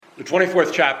The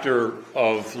 24th chapter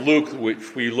of Luke,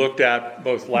 which we looked at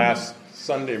both last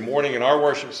Sunday morning in our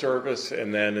worship service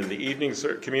and then in the evening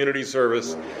community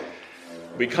service,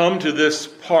 we come to this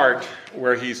part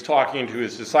where he's talking to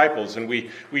his disciples, and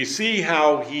we see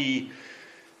how he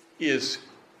is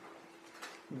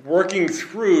working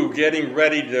through getting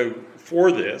ready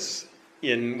for this.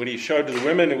 When he showed to the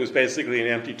women, it was basically an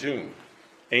empty tomb.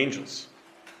 Angels.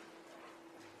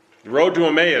 The road to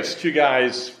Emmaus, two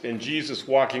guys and Jesus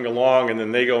walking along, and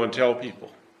then they go and tell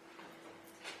people.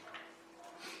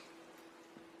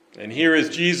 And here is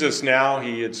Jesus now.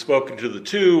 He had spoken to the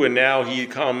two, and now he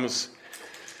comes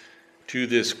to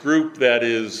this group that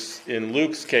is, in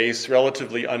Luke's case,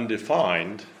 relatively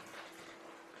undefined.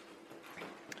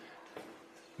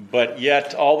 But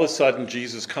yet, all of a sudden,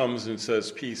 Jesus comes and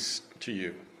says, "Peace to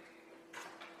you."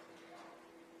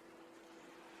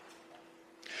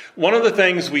 One of the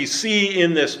things we see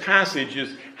in this passage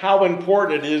is how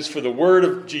important it is for the word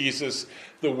of Jesus,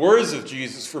 the words of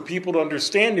Jesus, for people to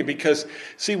understand it. Because,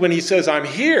 see, when he says, "I'm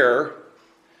here,"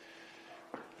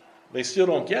 they still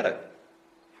don't get it.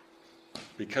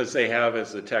 Because they have,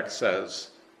 as the text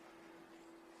says,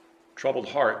 troubled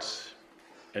hearts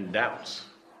and doubts.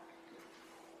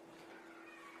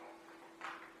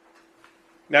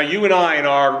 Now, you and I, in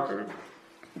our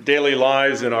daily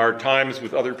lives and our times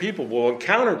with other people, will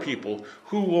encounter people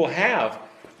who will have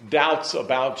doubts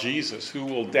about Jesus, who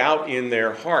will doubt in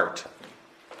their heart.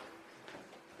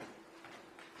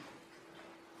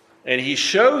 And he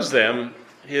shows them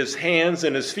his hands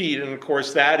and his feet, and of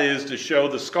course that is to show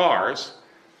the scars.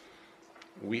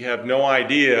 We have no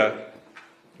idea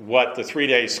what the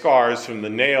 3-day scars from the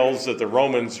nails that the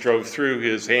Romans drove through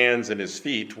his hands and his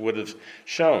feet would have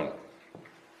shown.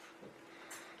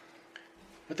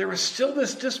 But there was still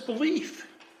this disbelief,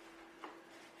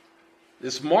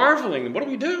 this marveling. What do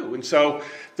we do? And so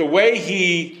the way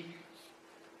he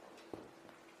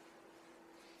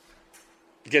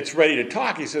gets ready to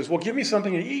talk, he says, "Well, give me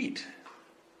something to eat."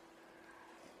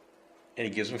 And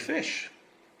he gives them fish.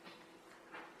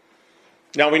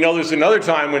 Now we know there's another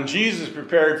time when Jesus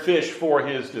prepared fish for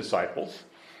his disciples.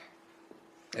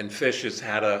 And fish has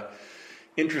had an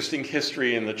interesting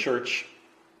history in the church,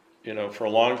 for a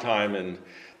long time. In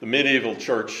the medieval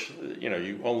church,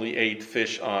 you only ate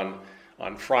fish on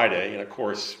Friday. And of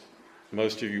course,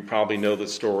 most of you probably know the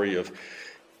story of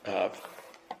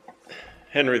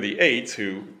Henry VIII,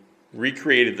 who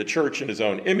recreated the church in his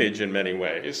own image in many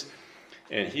ways.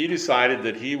 And he decided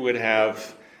that he would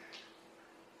have,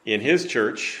 in his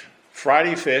church,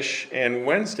 Friday fish and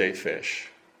Wednesday fish.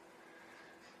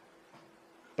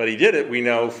 But he did it, we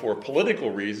know, for political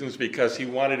reasons, because he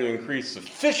wanted to increase the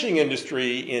fishing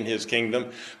industry in his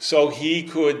kingdom so he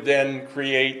could then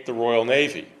create the Royal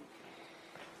Navy.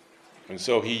 And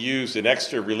so he used an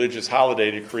extra religious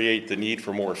holiday to create the need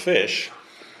for more fish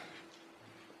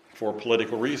for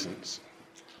political reasons.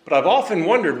 But I've often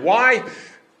wondered why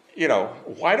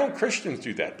don't Christians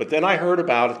do that? But then I heard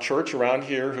about a church around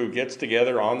here who gets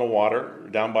together on the water,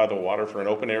 down by the water, for an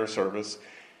open air service.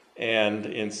 And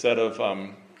instead of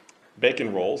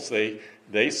bacon rolls,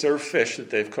 they serve fish that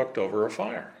they've cooked over a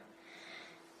fire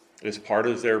as part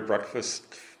of their breakfast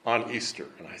on Easter.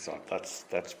 And I thought,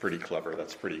 that's pretty clever.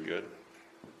 That's pretty good.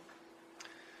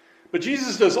 But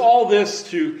Jesus does all this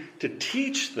to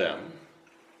teach them.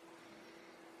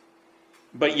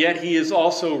 But yet he is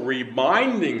also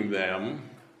reminding them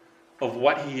of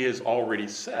what he has already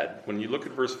said. When you look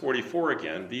at verse 44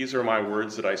 again, "These are my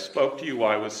words that I spoke to you while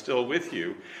I was still with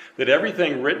you, that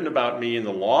everything written about me in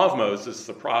the law of Moses,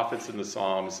 the prophets, and the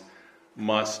Psalms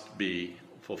must be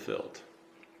fulfilled."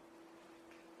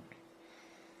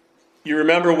 You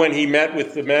remember when he met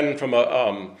with the men from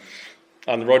on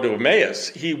the road to Emmaus,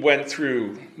 he went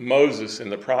through Moses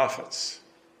and the prophets.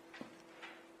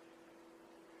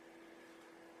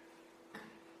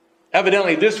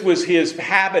 Evidently, this was his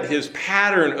habit, his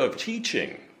pattern of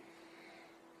teaching.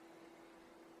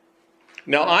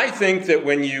 Now, I think that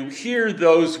when you hear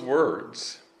those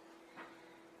words,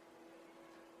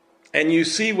 and you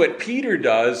see what Peter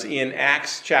does in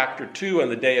Acts chapter 2 on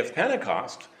the day of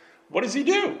Pentecost, what does he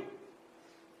do?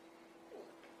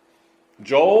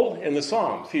 Joel and the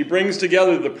Psalms. He brings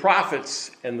together the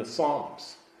prophets and the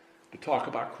Psalms to talk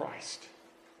about Christ.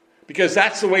 Because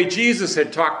that's the way Jesus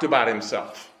had talked about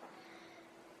himself.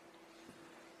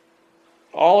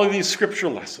 All of these scripture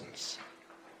lessons.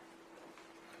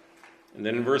 And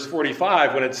then in verse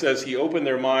 45, when it says he opened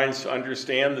their minds to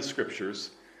understand the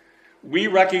scriptures, we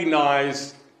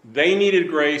recognize they needed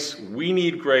grace, we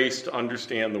need grace to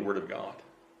understand the Word of God.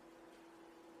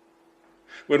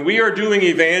 When we are doing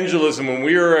evangelism, when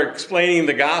we are explaining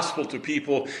the gospel to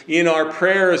people, in our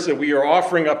prayers that we are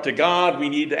offering up to God, we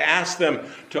need to ask them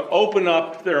to open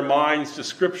up their minds to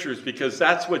scriptures, because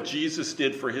that's what Jesus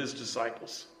did for his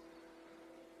disciples.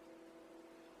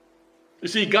 You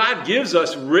see, God gives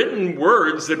us written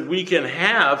words that we can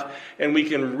have and we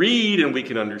can read and we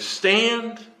can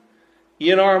understand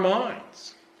in our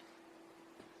minds.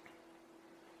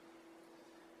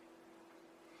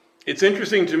 It's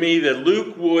interesting to me that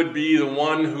Luke would be the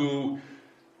one who,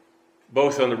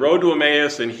 both on the road to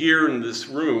Emmaus and here in this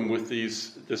room with these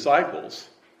disciples,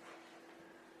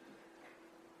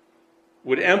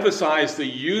 would emphasize the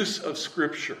use of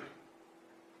Scripture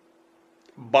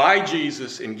by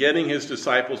Jesus in getting his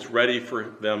disciples ready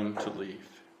for them to leave.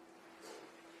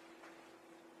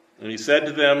 And he said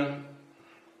to them,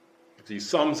 as he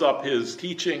sums up his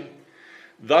teaching,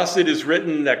 "Thus it is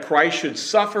written that Christ should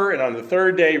suffer and on the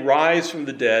third day rise from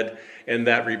the dead, and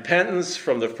that repentance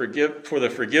for the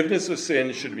forgiveness of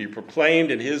sins should be proclaimed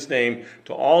in his name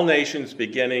to all nations,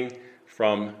 beginning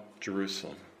from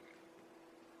Jerusalem."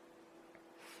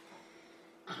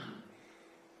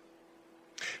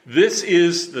 This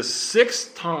is the six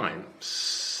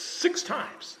times,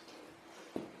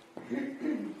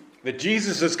 that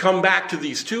Jesus has come back to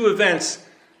these two events,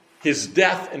 his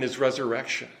death and his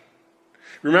resurrection.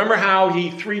 Remember how he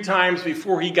 3 times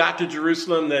before he got to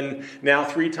Jerusalem, then now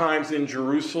 3 times in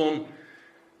Jerusalem,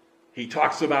 he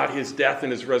talks about his death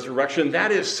and his resurrection.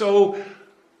 That is so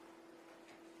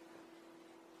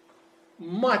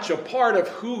much a part of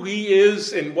who he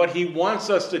is and what he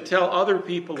wants us to tell other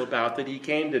people about, that he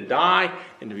came to die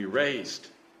and to be raised.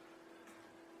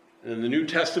 And in the New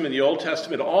Testament, the Old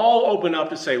Testament, all open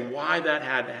up to say why that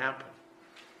had to happen.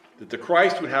 That the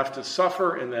Christ would have to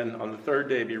suffer and then on the third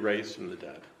day be raised from the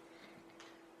dead.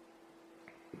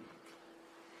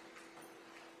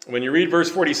 When you read verse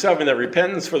 47, that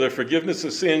repentance for the forgiveness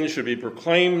of sins should be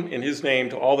proclaimed in his name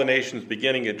to all the nations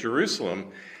beginning at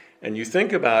Jerusalem, and you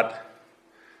think about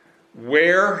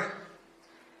where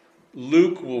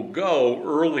Luke will go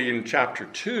early in chapter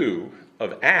 2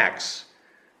 of Acts,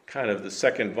 kind of the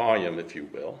second volume, if you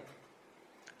will.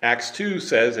 Acts 2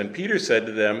 says, "And Peter said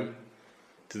to them,"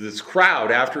 to this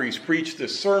crowd, after he's preached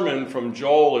this sermon from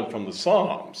Joel and from the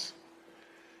Psalms,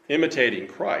 imitating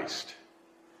Christ,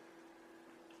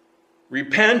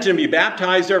 "Repent and be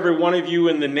baptized, every one of you,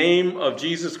 in the name of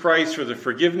Jesus Christ for the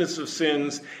forgiveness of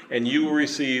sins, and you will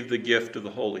receive the gift of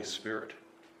the Holy Spirit."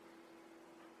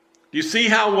 Do you see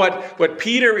how what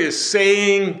Peter is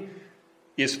saying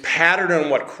is patterned on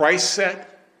what Christ said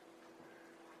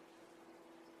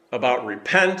about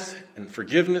repent and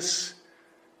forgiveness,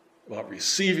 about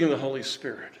receiving the Holy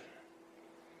Spirit?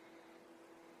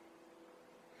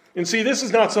 And see, this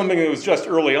is not something that was just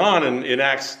early on. In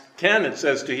Acts 10, it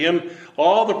says, "To him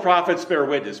all the prophets bear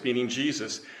witness," meaning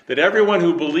Jesus, "that everyone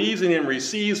who believes in him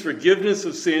receives forgiveness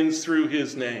of sins through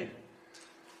his name."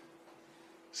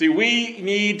 See, we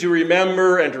need to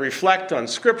remember and to reflect on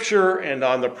Scripture and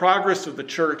on the progress of the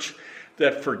church,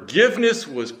 that forgiveness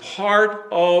was part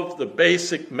of the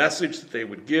basic message that they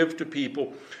would give to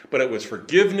people, but it was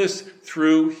forgiveness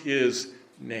through his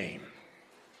name.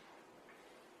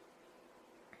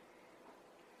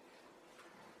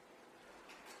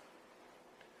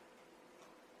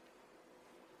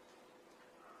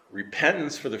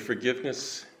 Repentance for the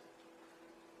forgiveness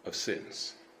of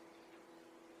sins.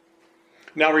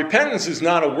 Now, repentance is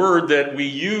not a word that we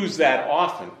use that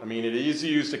often. I mean, it is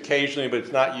used occasionally, but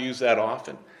it's not used that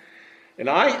often. And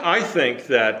I think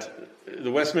that the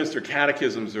Westminster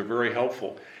Catechisms are very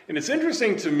helpful. And it's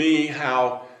interesting to me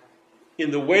how,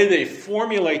 in the way they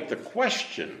formulate the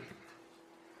question,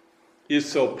 is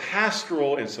so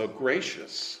pastoral and so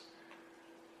gracious.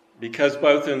 Because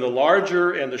both in the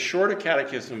larger and the shorter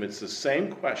catechism, it's the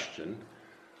same question: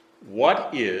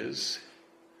 what is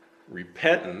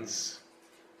repentance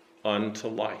unto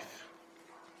life?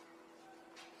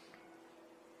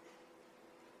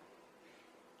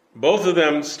 Both of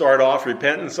them start off,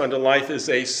 repentance unto life is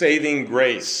a saving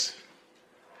grace.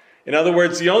 In other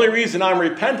words, the only reason I'm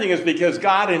repenting is because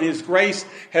God in his grace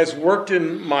has worked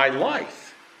in my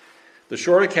life. The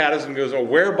shorter catechism goes on,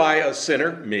 whereby a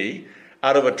sinner, me,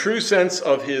 out of a true sense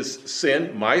of his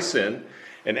sin, my sin,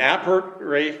 an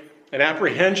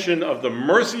apprehension of the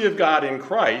mercy of God in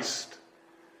Christ.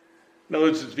 In other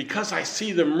words, it's because I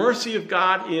see the mercy of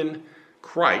God in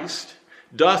Christ,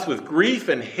 doth with grief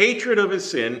and hatred of his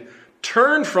sin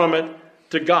turn from it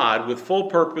to God with full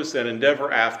purpose and endeavor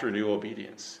after new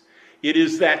obedience. It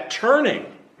is that turning,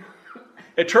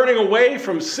 a turning away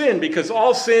from sin, because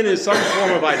all sin is some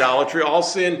form of idolatry. All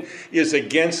sin is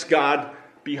against God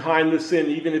behind the sin.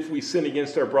 Even if we sin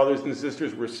against our brothers and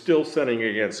sisters, we're still sinning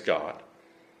against God.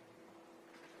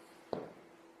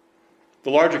 The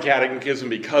larger catechism,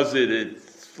 because it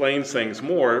explains things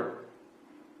more,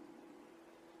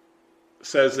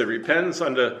 says that repentance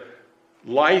unto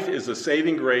life is a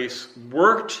saving grace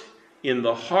worked in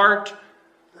the heart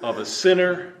of a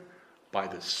sinner by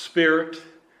the Spirit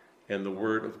and the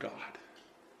Word of God.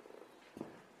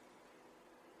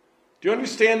 Do you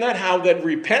understand that? How that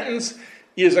repentance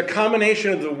is a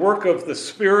combination of the work of the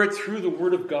Spirit through the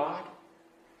Word of God?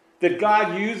 That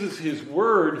God uses His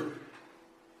Word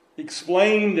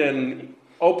explained and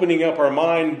opening up our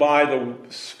mind by the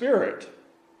Spirit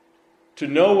to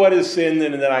know what is sin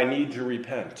and that I need to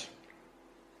repent.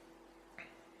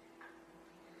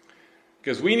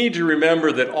 Because we need to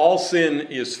remember that all sin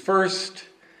is first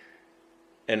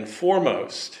and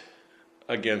foremost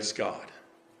against God.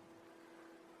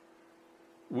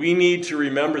 We need to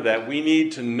remember that. We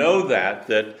need to know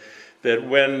that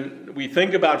when we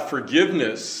think about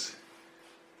forgiveness,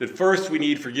 that first we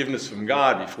need forgiveness from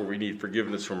God before we need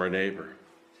forgiveness from our neighbor.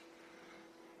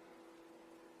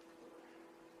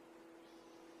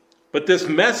 But this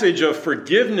message of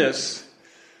forgiveness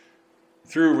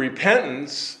through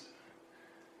repentance,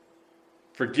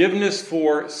 forgiveness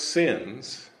for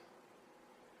sins,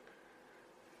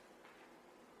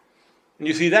 and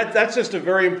you see, that's just a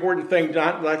very important thing,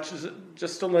 not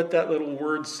just to let that little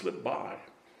word slip by.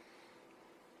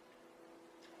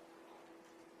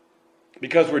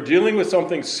 Because we're dealing with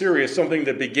something serious, something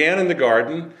that began in the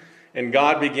garden, and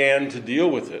God began to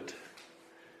deal with it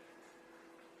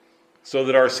so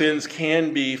that our sins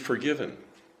can be forgiven.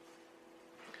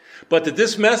 But that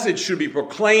this message should be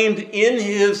proclaimed in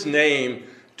His name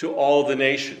to all the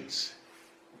nations.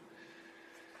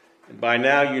 And by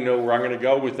now you know where I'm going to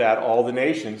go with that, all the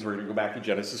nations. We're going to go back to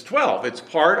Genesis 12. It's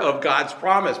part of God's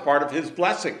promise, part of His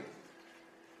blessing.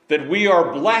 That we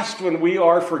are blessed when we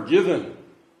are forgiven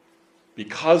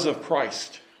because of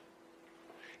Christ.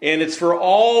 And it's for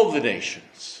all the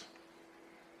nations.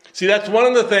 See, that's one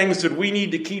of the things that we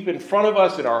need to keep in front of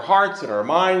us in our hearts, in our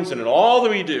minds, and in all that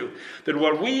we do. That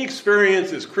what we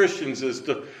experience as Christians, as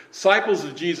disciples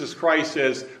of Jesus Christ,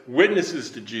 as witnesses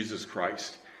to Jesus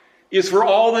Christ, is for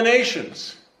all the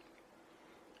nations.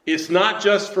 It's not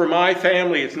just for my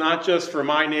family. It's not just for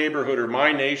my neighborhood or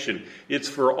my nation. It's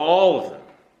for all of them.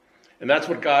 And that's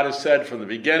what God has said from the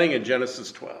beginning in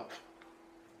Genesis 12.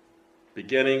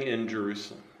 Beginning in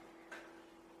Jerusalem.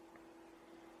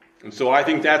 And so I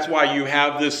think that's why you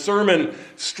have this sermon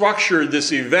structured,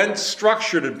 this event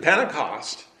structured at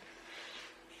Pentecost,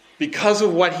 because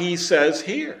of what he says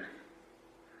here.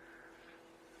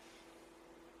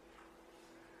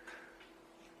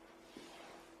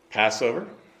 Passover,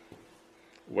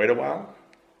 wait a while,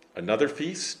 another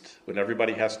feast when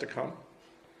everybody has to come.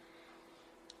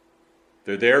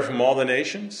 They're there from all the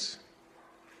nations.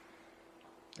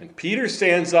 And Peter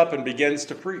stands up and begins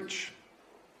to preach.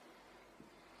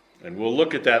 And we'll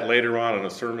look at that later on in a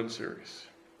sermon series.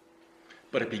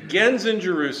 But it begins in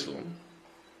Jerusalem,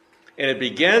 and it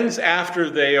begins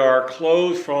after they are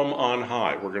clothed from on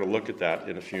high. We're going to look at that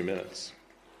in a few minutes.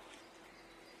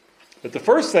 But the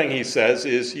first thing he says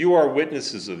is, you are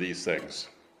witnesses of these things.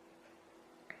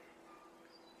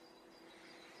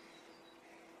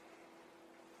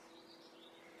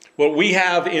 What we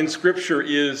have in Scripture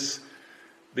is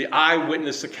the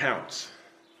eyewitness accounts.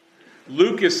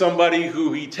 Luke is somebody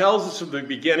who he tells us from the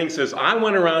beginning, says, I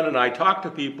went around and I talked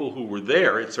to people who were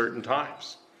there at certain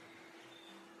times.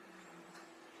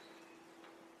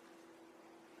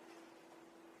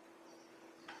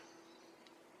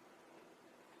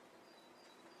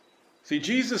 See,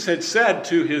 Jesus had said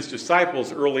to his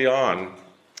disciples early on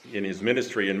in his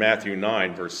ministry in Matthew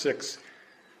 9, verse 6,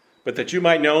 but that you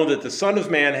might know that the Son of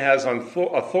Man has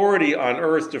authority on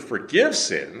earth to forgive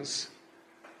sins.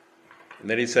 And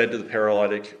then he said to the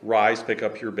paralytic, rise, pick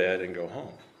up your bed, and go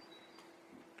home.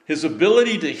 His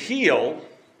ability to heal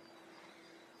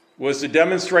was to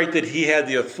demonstrate that he had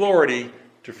the authority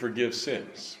to forgive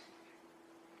sins.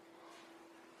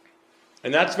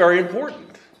 And that's very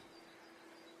important.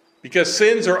 Because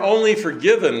sins are only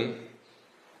forgiven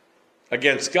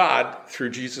against God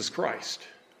through Jesus Christ.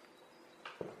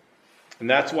 And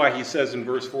that's why he says in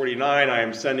verse 49, I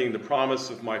am sending the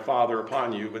promise of my Father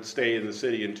upon you, but stay in the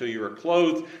city until you are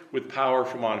clothed with power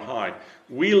from on high.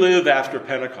 We live after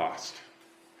Pentecost.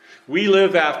 We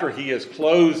live after he has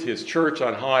clothed his church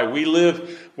on high. We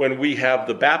live when we have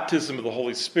the baptism of the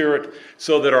Holy Spirit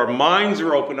so that our minds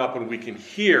are opened up and we can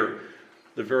hear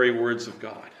the very words of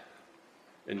God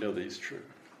and know that he's true.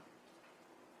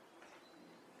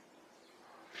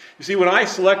 You see, when I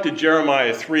selected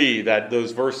Jeremiah 3,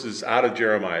 those verses out of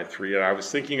Jeremiah 3, and I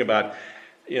was thinking about,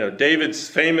 David's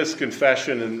famous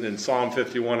confession in Psalm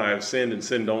 51, I have sinned and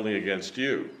sinned only against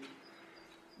you.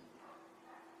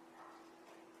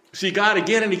 See, God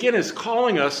again and again is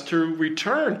calling us to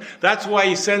return. That's why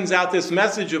he sends out this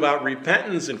message about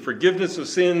repentance and forgiveness of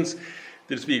sins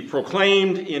that is to be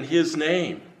proclaimed in his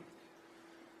name.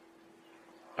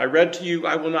 I read to you,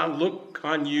 I will not look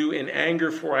on you in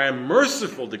anger, for I am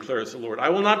merciful, declares the Lord. I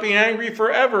will not be angry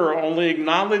forever, only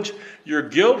acknowledge your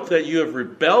guilt that you have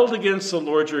rebelled against the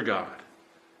Lord your God.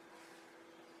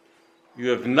 You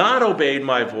have not obeyed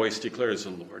my voice, declares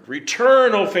the Lord.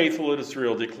 Return, O faithful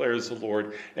Israel, declares the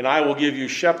Lord, and I will give you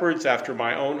shepherds after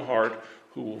my own heart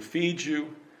who will feed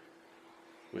you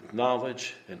with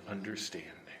knowledge and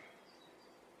understanding.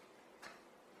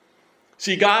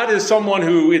 See, God is someone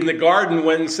who in the garden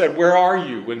went and said, where are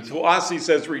you? And to us he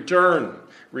says, return,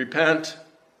 repent,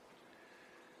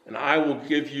 and I will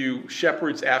give you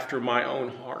shepherds after my own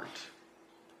heart.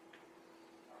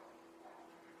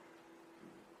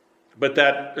 But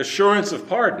that assurance of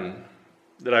pardon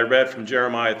that I read from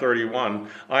Jeremiah 31,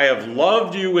 I have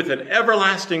loved you with an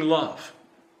everlasting love.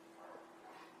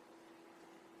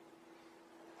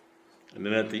 And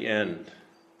then at the end,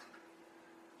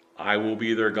 I will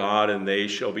be their God and they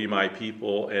shall be my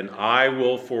people, and I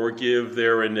will forgive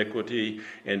their iniquity,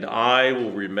 and I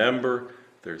will remember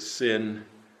their sin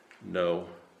no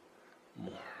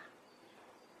more.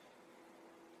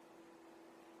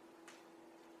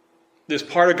 This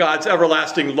part of God's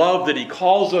everlasting love that he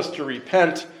calls us to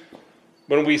repent.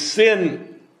 When we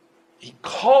sin, he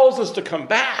calls us to come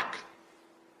back.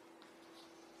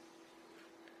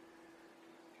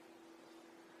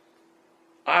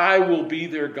 I will be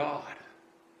their God.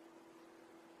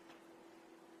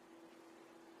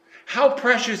 How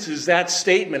precious is that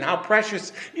statement? How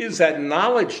precious is that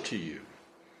knowledge to you?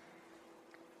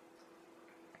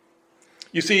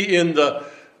 You see, in the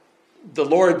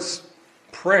Lord's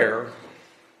Prayer,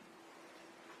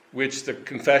 which the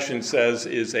confession says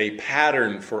is a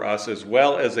pattern for us as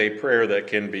well as a prayer that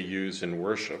can be used in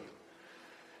worship.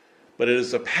 But it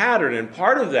is a pattern, and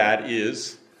part of that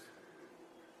is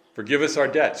forgive us our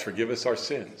debts, forgive us our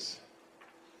sins.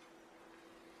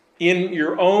 In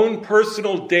your own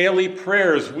personal daily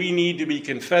prayers, we need to be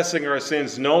confessing our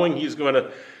sins, knowing he's going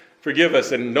to forgive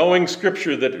us, and knowing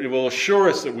Scripture that it will assure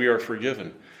us that we are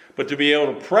forgiven. But to be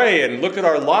able to pray and look at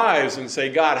our lives and say,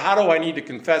 God, how do I need to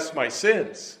confess my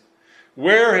sins?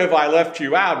 Where have I left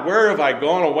you out? Where have I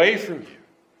gone away from you?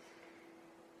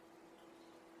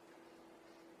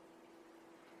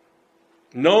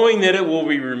 Knowing that it will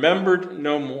be remembered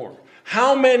no more.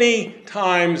 How many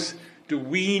times do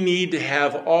we need to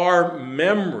have our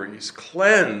memories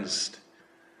cleansed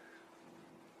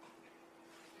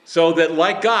so that,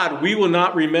 like God, we will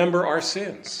not remember our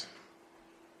sins?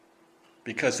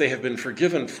 Because they have been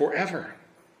forgiven forever.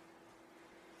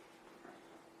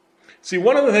 See,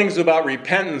 one of the things about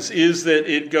repentance is that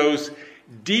it goes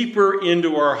deeper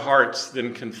into our hearts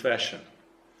than confession.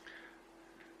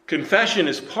 Confession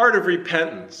is part of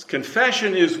repentance.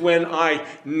 Confession is when I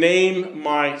name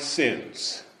my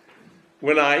sins,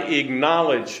 when I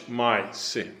acknowledge my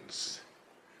sins.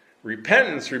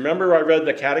 Repentance, remember I read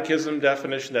the catechism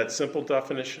definition, that simple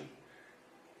definition?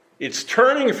 It's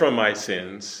turning from my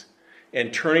sins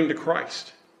and turning to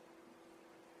Christ.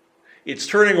 It's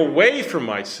turning away from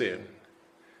my sin,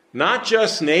 not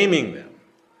just naming them,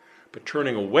 but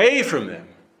turning away from them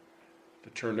to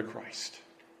turn to Christ.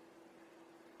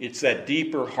 It's that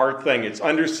deeper heart thing. It's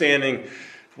understanding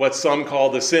what some call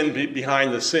the sin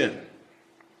behind the sin.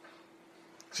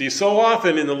 See, so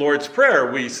often in the Lord's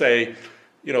Prayer we say,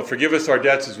 forgive us our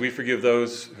debts as we forgive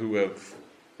those who have,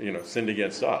 sinned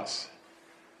against us.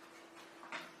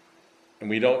 And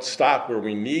we don't stop where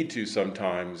we need to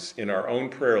sometimes in our own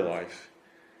prayer life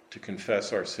to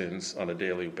confess our sins on a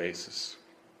daily basis.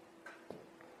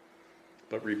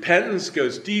 But repentance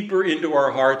goes deeper into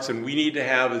our hearts, and we need to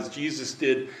have, as Jesus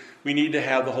did, we need to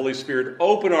have the Holy Spirit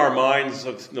open our minds,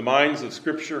 the minds of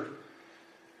Scripture.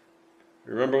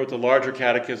 Remember what the larger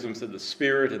catechism said, the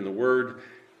Spirit and the Word.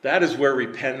 That is where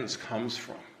repentance comes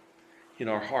from, in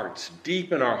our hearts,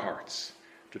 deep in our hearts,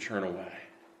 to turn away.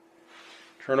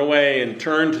 Turn away and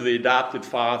turn to the adopted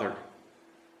Father,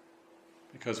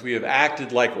 because we have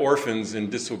acted like orphans in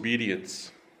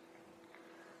disobedience.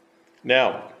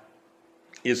 Now,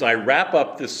 as I wrap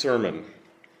up this sermon,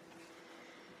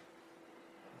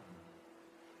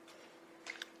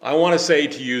 I want to say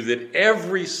to you that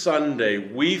every Sunday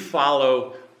we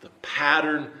follow the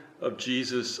pattern of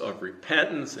Jesus of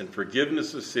repentance and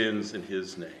forgiveness of sins in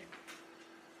his name.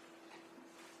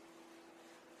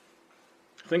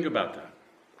 Think about that.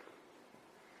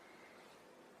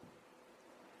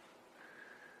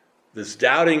 This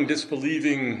doubting,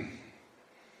 disbelieving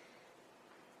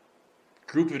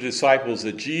group of disciples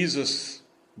that Jesus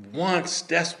wants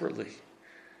desperately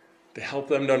to help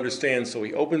them to understand. So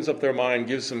he opens up their mind,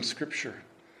 gives them scripture.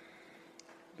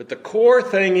 But the core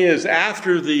thing is,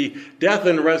 after the death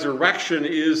and resurrection,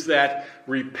 is that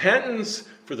repentance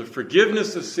for the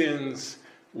forgiveness of sins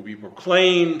will be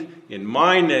proclaimed in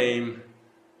my name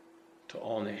to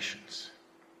all nations.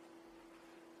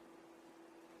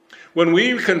 When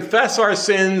we confess our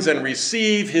sins and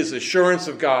receive his assurance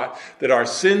of God that our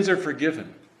sins are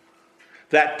forgiven,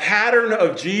 that pattern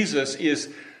of Jesus is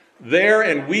there,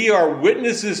 and we are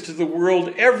witnesses to the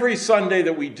world every Sunday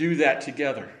that we do that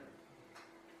together.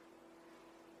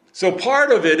 So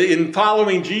part of it in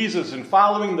following Jesus and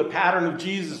following the pattern of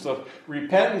Jesus of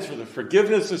repentance for the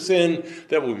forgiveness of sin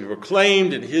that will be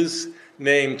proclaimed in his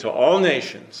name to all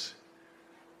nations,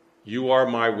 you are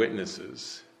my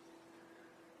witnesses,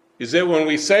 is that when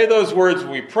we say those words,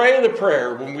 when we pray the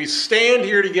prayer, when we stand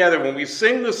here together, when we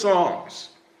sing the songs,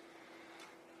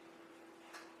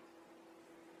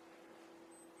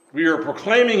 we are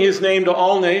proclaiming his name to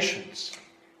all nations.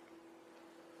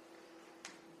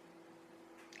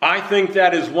 I think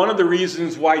that is one of the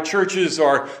reasons why churches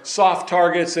are soft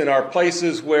targets and are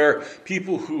places where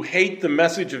people who hate the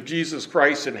message of Jesus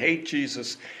Christ and hate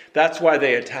Jesus, that's why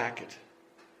they attack it.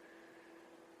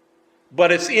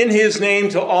 But it's in his name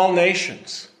to all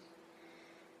nations.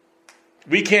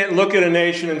 We can't look at a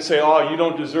nation and say, oh, you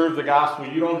don't deserve the gospel.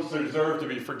 You don't deserve to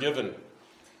be forgiven.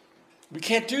 We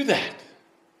can't do that.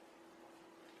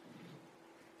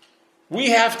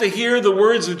 We have to hear the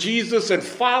words of Jesus and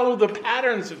follow the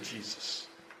patterns of Jesus.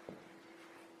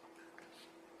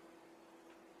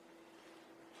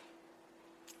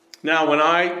 Now, when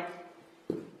I,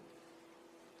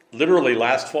 literally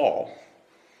last fall,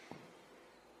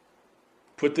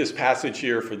 put this passage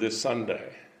here for this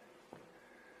Sunday,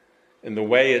 and the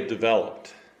way it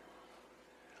developed,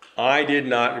 I did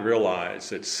not realize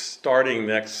that starting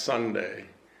next Sunday,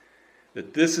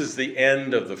 that this is the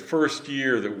end of the first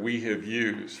year that we have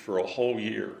used for a whole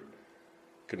year.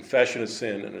 Confession of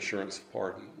sin and assurance of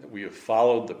pardon. That we have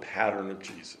followed the pattern of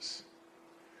Jesus.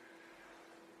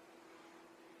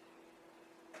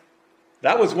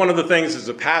 That was one of the things as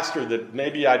a pastor that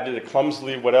maybe I did it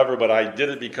clumsily, whatever, but I did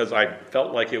it because I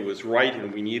felt like it was right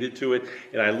and we needed to it.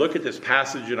 And I look at this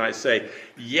passage and I say,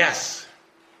 yes,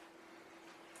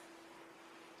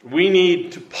 we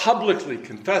need to publicly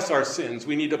confess our sins.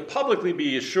 We need to publicly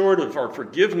be assured of our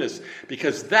forgiveness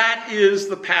because that is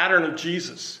the pattern of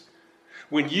Jesus.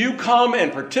 When you come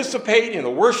and participate in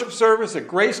a worship service at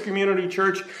Grace Community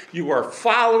Church, you are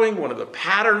following one of the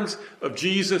patterns of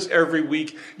Jesus every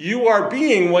week. You are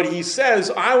being what he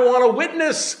says, I want a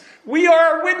witness. We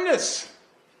are a witness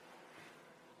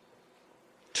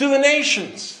to the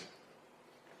nations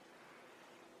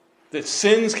that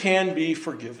sins can be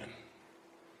forgiven.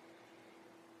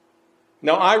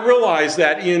 Now, I realize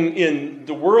that in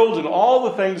the world and all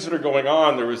the things that are going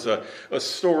on, there was a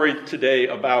story today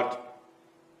about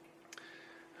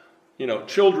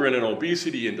children and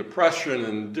obesity and depression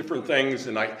and different things.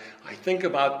 And I think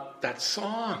about that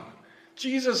song,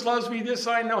 Jesus loves me, this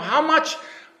I know. How much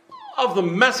of the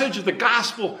message of the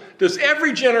gospel does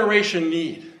every generation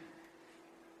need?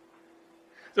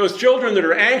 Those children that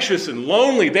are anxious and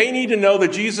lonely, they need to know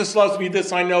that Jesus loves me,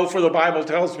 this I know, for the Bible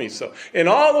tells me so. And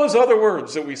all those other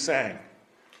words that we sang.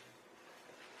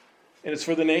 And it's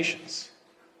for the nations.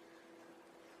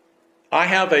 I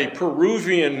have a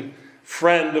Peruvian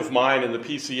friend of mine in the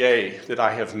PCA that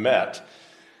I have met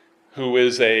who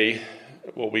is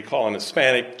what we call an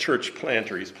Hispanic church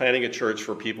planter. He's planting a church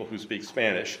for people who speak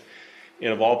Spanish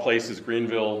in, of all places,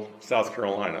 Greenville, South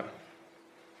Carolina.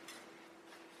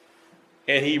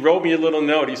 And he wrote me a little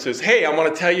note. He says, hey, I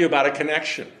want to tell you about a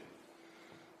connection.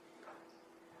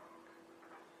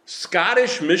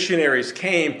 Scottish missionaries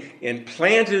came and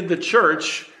planted the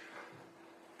church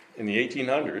in the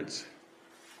 1800s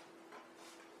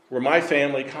where my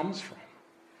family comes from.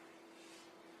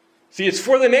 See, it's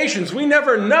for the nations. We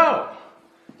never know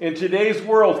in today's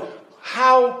world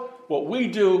how what we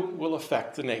do will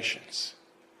affect the nations.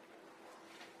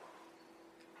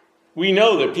 We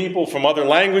know that people from other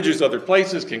languages, other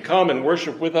places can come and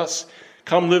worship with us,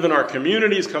 come live in our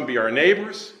communities, come be our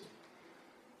neighbors.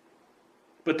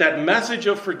 But that message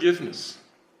of forgiveness,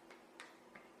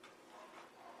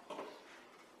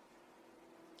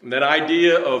 and that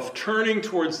idea of turning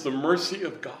towards the mercy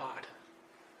of God.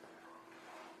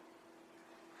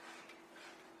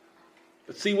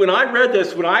 But see, when I read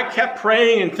this, when I kept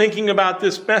praying and thinking about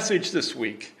this message this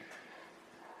week,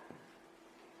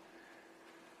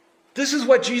 This is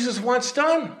what Jesus wants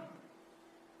done.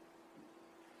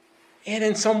 And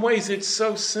in some ways, it's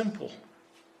so simple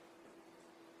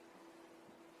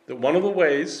that one of the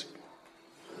ways,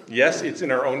 yes, it's in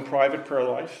our own private prayer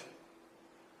life.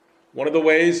 One of the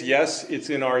ways, yes, it's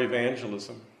in our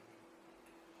evangelism.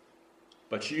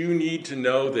 But you need to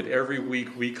know that every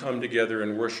week we come together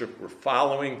and worship, we're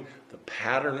following the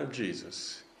pattern of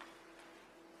Jesus.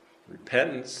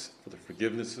 Repentance for the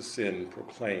forgiveness of sin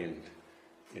proclaimed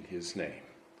in his name.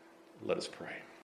 Let us pray.